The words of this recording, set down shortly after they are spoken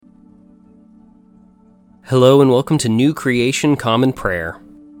Hello and welcome to New Creation Common Prayer.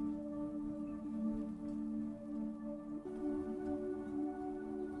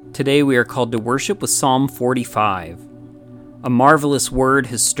 Today we are called to worship with Psalm 45. A marvelous word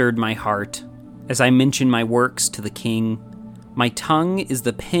has stirred my heart as I mention my works to the King. My tongue is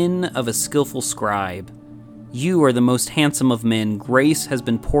the pen of a skillful scribe. You are the most handsome of men. Grace has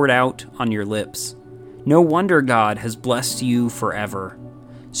been poured out on your lips. No wonder God has blessed you forever.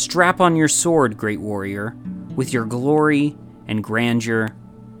 Strap on your sword, great warrior, with your glory and grandeur.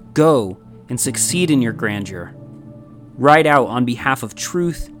 Go and succeed in your grandeur. Ride out on behalf of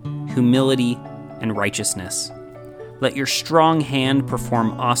truth, humility, and righteousness. Let your strong hand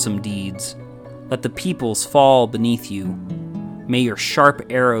perform awesome deeds. Let the peoples fall beneath you. May your sharp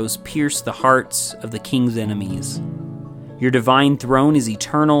arrows pierce the hearts of the king's enemies. Your divine throne is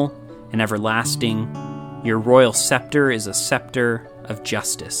eternal and everlasting. Your royal scepter is a scepter of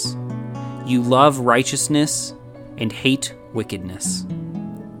justice. You love righteousness and hate wickedness.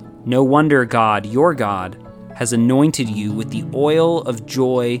 No wonder God, your God, has anointed you with the oil of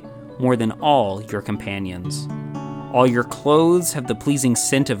joy more than all your companions. All your clothes have the pleasing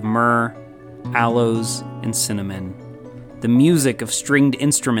scent of myrrh, aloes, and cinnamon. The music of stringed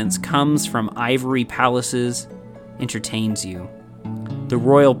instruments comes from ivory palaces, entertains you. The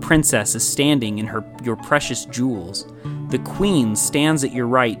royal princess is standing in your precious jewels. The queen stands at your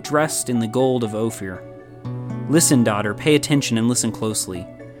right, dressed in the gold of Ophir. Listen, daughter, pay attention and listen closely.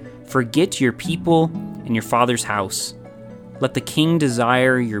 Forget your people and your father's house. Let the king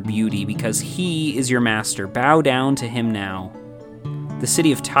desire your beauty, because he is your master. Bow down to him now. The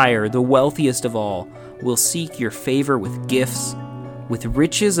city of Tyre, the wealthiest of all, will seek your favor with gifts, with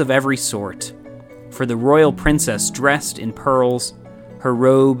riches of every sort. For the royal princess dressed in pearls, her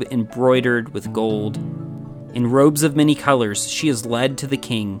robe embroidered with gold. In robes of many colors, she is led to the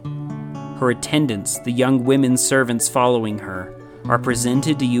king. Her attendants, the young women servants following her, are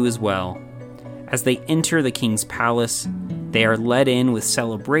presented to you as well. As they enter the king's palace, they are led in with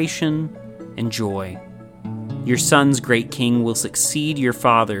celebration and joy. Your sons, great king, will succeed your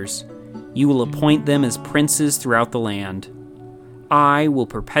fathers. You will appoint them as princes throughout the land. I will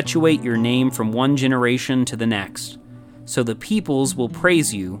perpetuate your name from one generation to the next, so the peoples will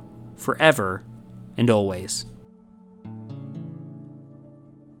praise you forever and always.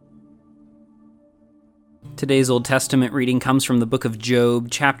 Today's Old Testament reading comes from the book of Job,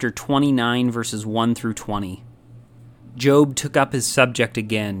 chapter 29, verses 1 through 20. Job took up his subject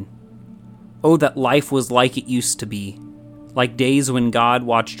again. Oh, that life was like it used to be, like days when God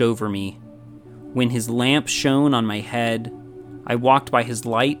watched over me. When his lamp shone on my head, I walked by his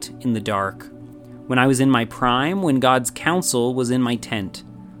light in the dark. When I was in my prime, when God's counsel was in my tent,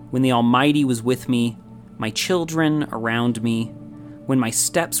 when the Almighty was with me, my children around me, when my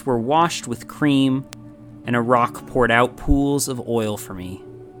steps were washed with cream, and a rock poured out pools of oil for me.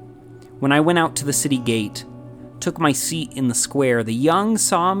 When I went out to the city gate, took my seat in the square, the young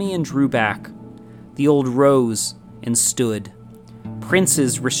saw me and drew back. The old rose and stood.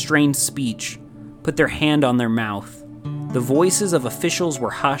 Princes restrained speech, put their hand on their mouth. The voices of officials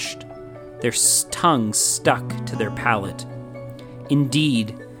were hushed, their tongues stuck to their palate.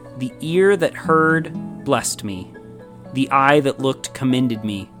 Indeed, the ear that heard blessed me. The eye that looked commended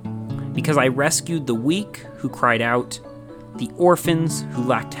me. Because I rescued the weak who cried out, the orphans who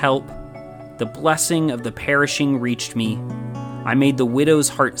lacked help. The blessing of the perishing reached me. I made the widow's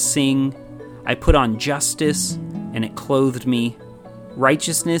heart sing. I put on justice, and it clothed me.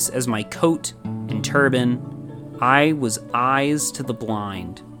 Righteousness as my coat and turban. I was eyes to the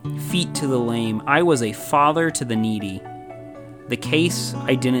blind, feet to the lame. I was a father to the needy. The case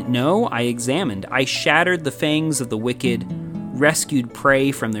I didn't know, I examined. I shattered the fangs of the wicked, rescued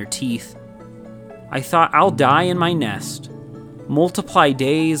prey from their teeth. I thought, I'll die in my nest, multiply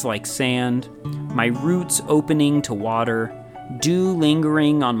days like sand, my roots opening to water, dew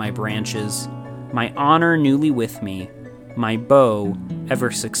lingering on my branches, my honor newly with me, my bow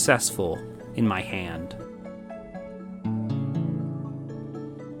ever successful in my hand.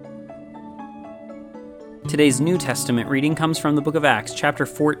 Today's New Testament reading comes from the book of Acts, chapter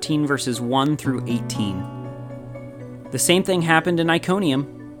 14, verses 1 through 18. The same thing happened in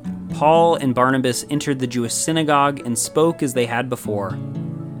Iconium. Paul and Barnabas entered the Jewish synagogue and spoke as they had before.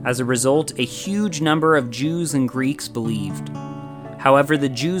 As a result, a huge number of Jews and Greeks believed. However, the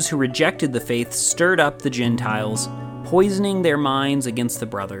Jews who rejected the faith stirred up the Gentiles, poisoning their minds against the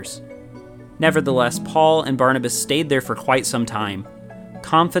brothers. Nevertheless, Paul and Barnabas stayed there for quite some time,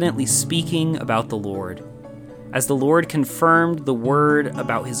 confidently speaking about the Lord. As the Lord confirmed the word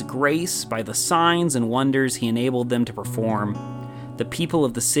about his grace by the signs and wonders he enabled them to perform, the people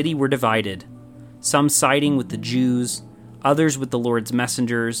of the city were divided. some siding with the Jews, others with the Lord's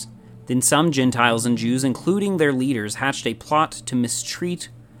messengers. Then some Gentiles and Jews, including their leaders, hatched a plot to mistreat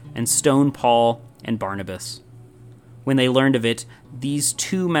and stone Paul and Barnabas. When they learned of it, these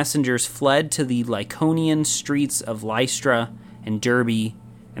two messengers fled to the Lycaonian streets of Lystra and Derbe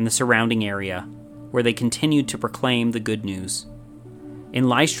and the surrounding area, where they continued to proclaim the good news. In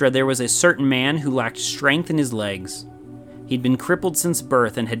Lystra there was a certain man who lacked strength in his legs. He'd been crippled since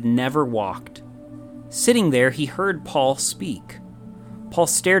birth and had never walked. Sitting there, he heard Paul speak. Paul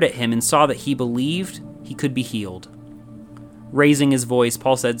stared at him and saw that he believed he could be healed. Raising his voice,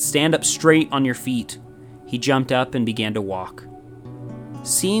 Paul said, "Stand up straight on your feet." He jumped up and began to walk.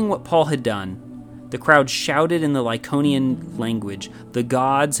 Seeing what Paul had done, the crowd shouted in the Lycaonian language, "The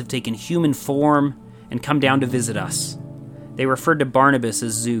gods have taken human form and come down to visit us." They referred to Barnabas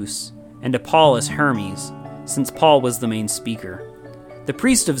as Zeus and to Paul as Hermes, since Paul was the main speaker. The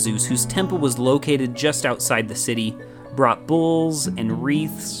priest of Zeus, whose temple was located just outside the city, brought bulls and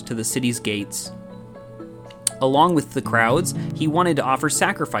wreaths to the city's gates. Along with the crowds, he wanted to offer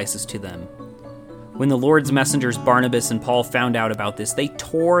sacrifices to them. When the Lord's messengers Barnabas and Paul found out about this, they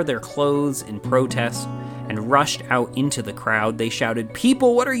tore their clothes in protest and rushed out into the crowd. They shouted,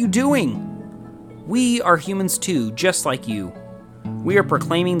 "People, what are you doing? We are humans too, just like you. We are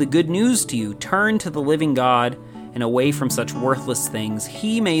proclaiming the good news to you. Turn to the living God and away from such worthless things.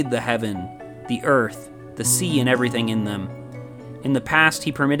 He made the heaven, the earth, the sea, and everything in them. In the past,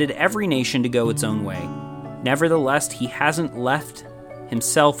 he permitted every nation to go its own way. Nevertheless, he hasn't left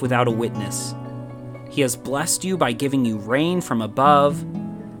himself without a witness. He has blessed you by giving you rain from above,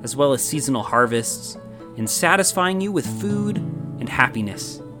 as well as seasonal harvests, and satisfying you with food and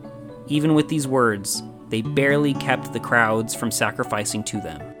happiness." Even with these words, they barely kept the crowds from sacrificing to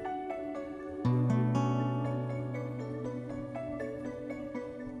them.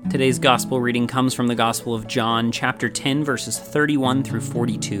 Today's gospel reading comes from the Gospel of John, chapter 10, verses 31 through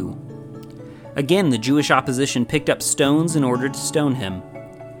 42. Again, the Jewish opposition picked up stones in order to stone him.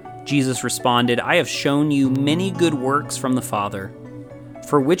 Jesus responded, "I have shown you many good works from the Father.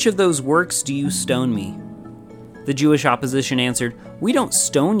 For which of those works do you stone me?" The Jewish opposition answered, "We don't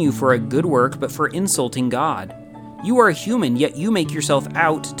stone you for a good work, but for insulting God. You are a human, yet you make yourself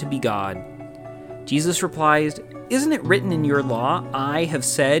out to be God." Jesus replied, "Isn't it written in your law, 'I have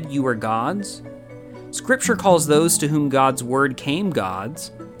said you are gods'? Scripture calls those to whom God's word came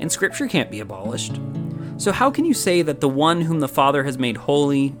gods, and Scripture can't be abolished. So how can you say that the one whom the Father has made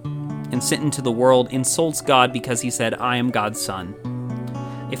holy and sent into the world insults God because he said, 'I am God's son'?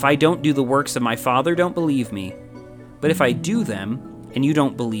 If I don't do the works of my Father, don't believe me. But if I do them, and you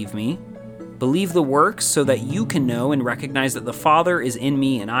don't believe me, believe the works so that you can know and recognize that the Father is in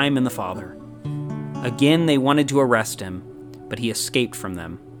me and I am in the Father." Again, they wanted to arrest him, but he escaped from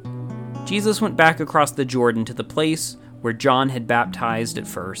them. Jesus went back across the Jordan to the place where John had baptized at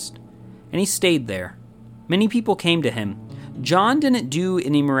first, and he stayed there. Many people came to him. John didn't do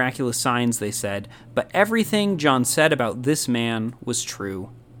any miraculous signs, they said, but everything John said about this man was true.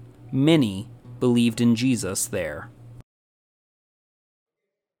 Many believed in Jesus there.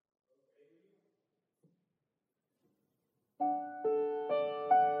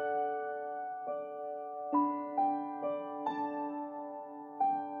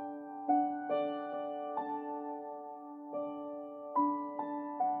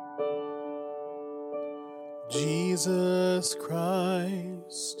 Jesus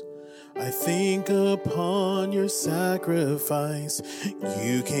Christ, I think upon your sacrifice.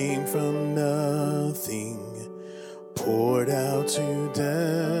 You came from nothing, poured out to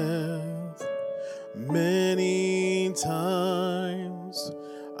death. Many times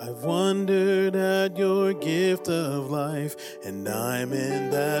I've wondered at your gift of life, and I'm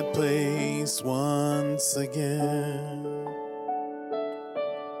in that place once again.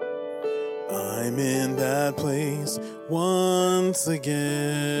 I'm in that place once again.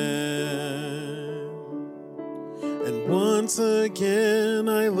 And once again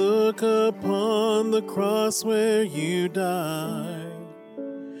I look upon the cross where you died.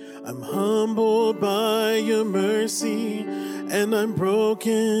 I'm humbled by your mercy, and I'm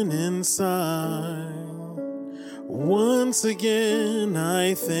broken inside. Once again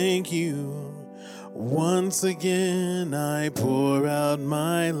I thank you. Once again I pour out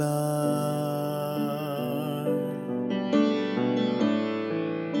my life.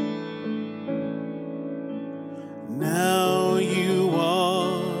 Now you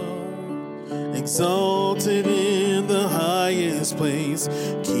are exalted in the highest place,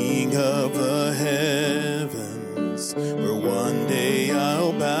 King of the heavens, where one day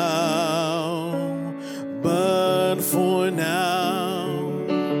I'll bow. But for now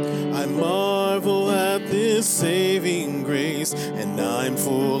I marvel marvel at this saving grace, and I'm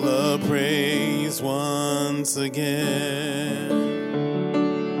full of praise once again.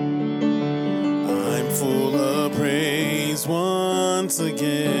 I'm full of praise once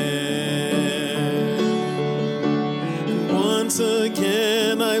again. And once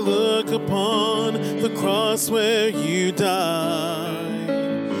again I look upon the cross where you died.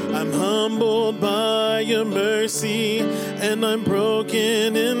 I'm humbled by your mercy, and I'm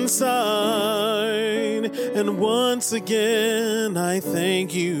broken inside. And once again I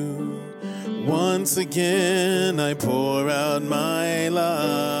thank you. Once again I pour out my life.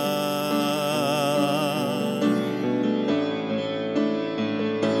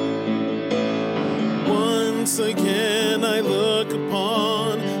 Once again I look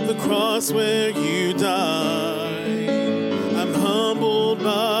upon the cross where you died. I'm humbled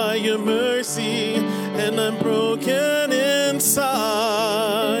by your mercy, and I'm broken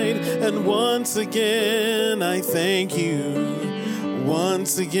inside. And once again I thank you.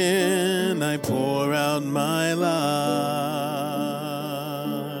 Once again I pour out my life.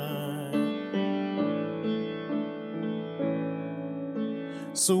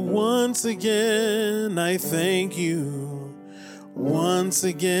 So once again I thank you. Once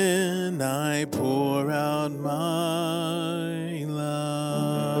again I pour out my life.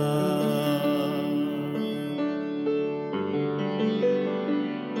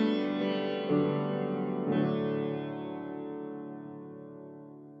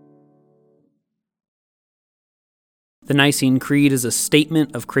 The Nicene Creed is a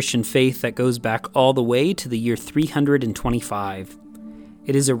statement of Christian faith that goes back all the way to the year 325.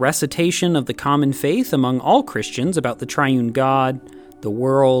 It is a recitation of the common faith among all Christians about the triune God, the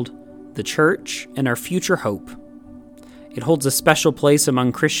world, the church, and our future hope. It holds a special place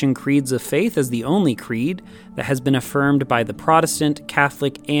among Christian creeds of faith as the only creed that has been affirmed by the Protestant,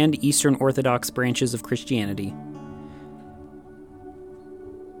 Catholic, and Eastern Orthodox branches of Christianity.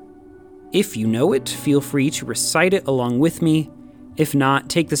 If you know it, feel free to recite it along with me. If not,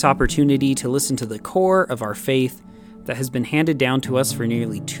 take this opportunity to listen to the core of our faith that has been handed down to us for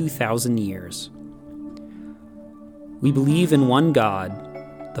nearly 2,000 years. We believe in one God,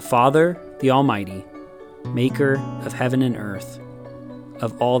 the Father, the Almighty, maker of heaven and earth,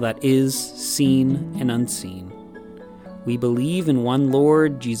 of all that is seen and unseen. We believe in one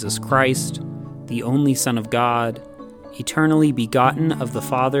Lord, Jesus Christ, the only Son of God, eternally begotten of the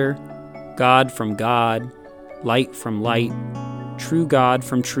Father, God from God, light from light, true God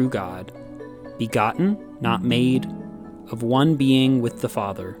from true God, begotten, not made, of one being with the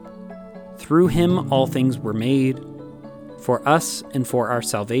Father. Through him all things were made. For us and for our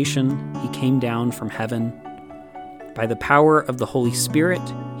salvation, he came down from heaven. By the power of the Holy Spirit,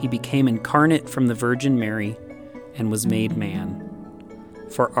 he became incarnate from the Virgin Mary and was made man.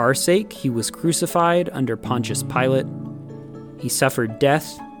 For our sake, he was crucified under Pontius Pilate. He suffered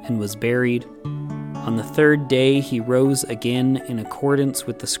death and was buried. On the third day, he rose again in accordance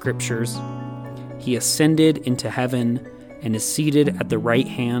with the Scriptures. He ascended into heaven and is seated at the right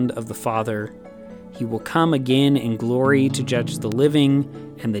hand of the Father. He will come again in glory to judge the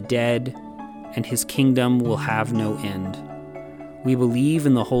living and the dead, and his kingdom will have no end. We believe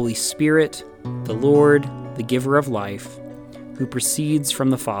in the Holy Spirit, the Lord, the giver of life, who proceeds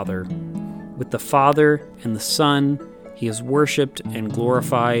from the Father. With the Father and the Son, he is worshipped and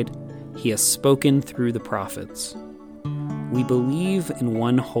glorified. He has spoken through the prophets. We believe in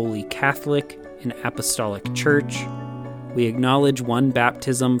one holy Catholic and Apostolic Church. We acknowledge one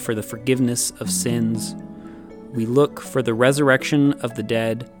baptism for the forgiveness of sins. We look for the resurrection of the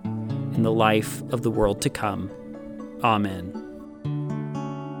dead and the life of the world to come. Amen.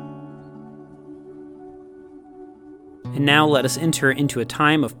 And now let us enter into a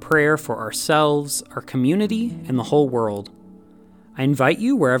time of prayer for ourselves, our community, and the whole world. I invite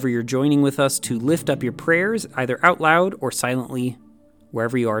you, wherever you're joining with us, to lift up your prayers, either out loud or silently,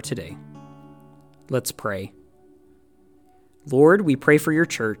 wherever you are today. Let's pray. Lord, we pray for your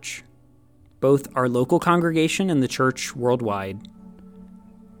church, both our local congregation and the church worldwide.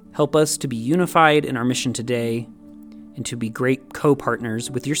 Help us to be unified in our mission today and to be great co-partners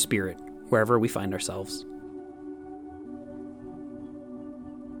with your Spirit wherever we find ourselves.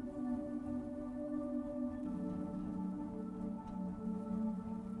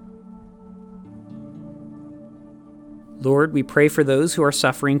 Lord, we pray for those who are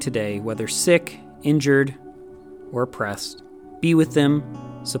suffering today, whether sick, injured, or oppressed. Be with them,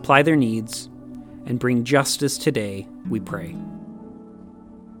 supply their needs, and bring justice today, we pray.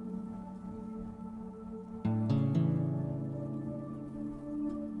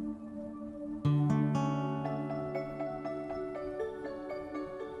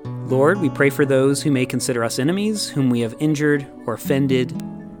 Lord, we pray for those who may consider us enemies, whom we have injured or offended.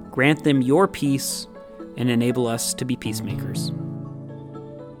 Grant them your peace and enable us to be peacemakers.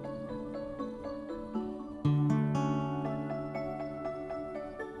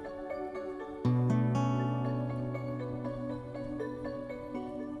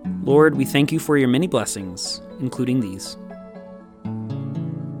 Lord, we thank you for your many blessings, including these.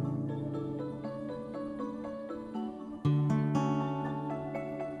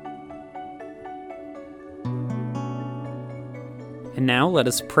 And now let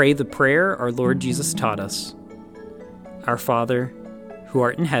us pray the prayer our Lord Jesus taught us. Our Father, who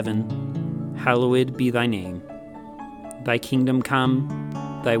art in heaven, hallowed be thy name. Thy kingdom come,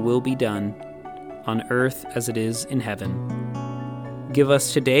 thy will be done, on earth as it is in heaven. Give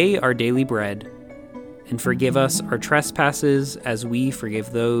us today our daily bread, and forgive us our trespasses as we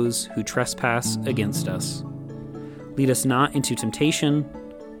forgive those who trespass against us. Lead us not into temptation,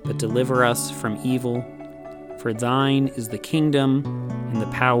 but deliver us from evil. For thine is the kingdom, and the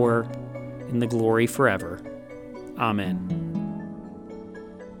power, and the glory forever. Amen.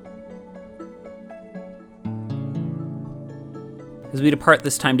 As we depart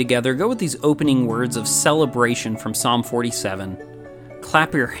this time together, go with these opening words of celebration from Psalm 47.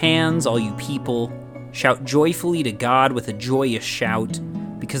 Clap your hands, all you people. Shout joyfully to God with a joyous shout,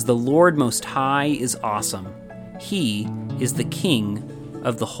 because the Lord Most High is awesome. He is the King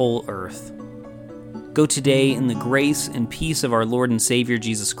of the whole earth. Go today in the grace and peace of our Lord and Savior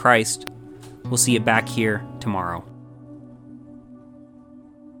Jesus Christ. We'll see you back here tomorrow.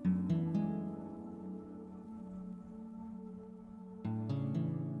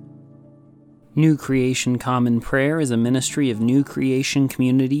 New Creation Common Prayer is a ministry of New Creation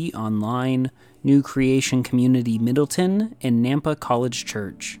Community Online, New Creation Community Middleton, and Nampa College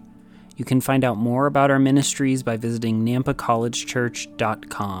Church. You can find out more about our ministries by visiting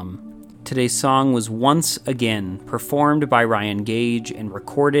nampacollegechurch.com. Today's song was Once Again, performed by Ryan Gage and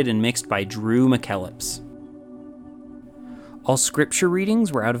recorded and mixed by Drew McKellips. All scripture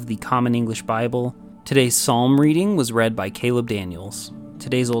readings were out of the Common English Bible. Today's psalm reading was read by Caleb Daniels.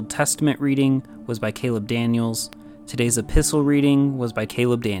 Today's Old Testament reading was by Caleb Daniels. Today's epistle reading was by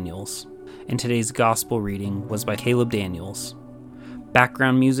Caleb Daniels. And today's gospel reading was by Caleb Daniels.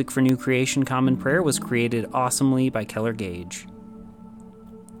 Background music for New Creation Common Prayer was created awesomely by Keller Gage.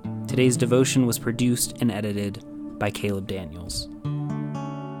 Today's devotion was produced and edited by Caleb Daniels.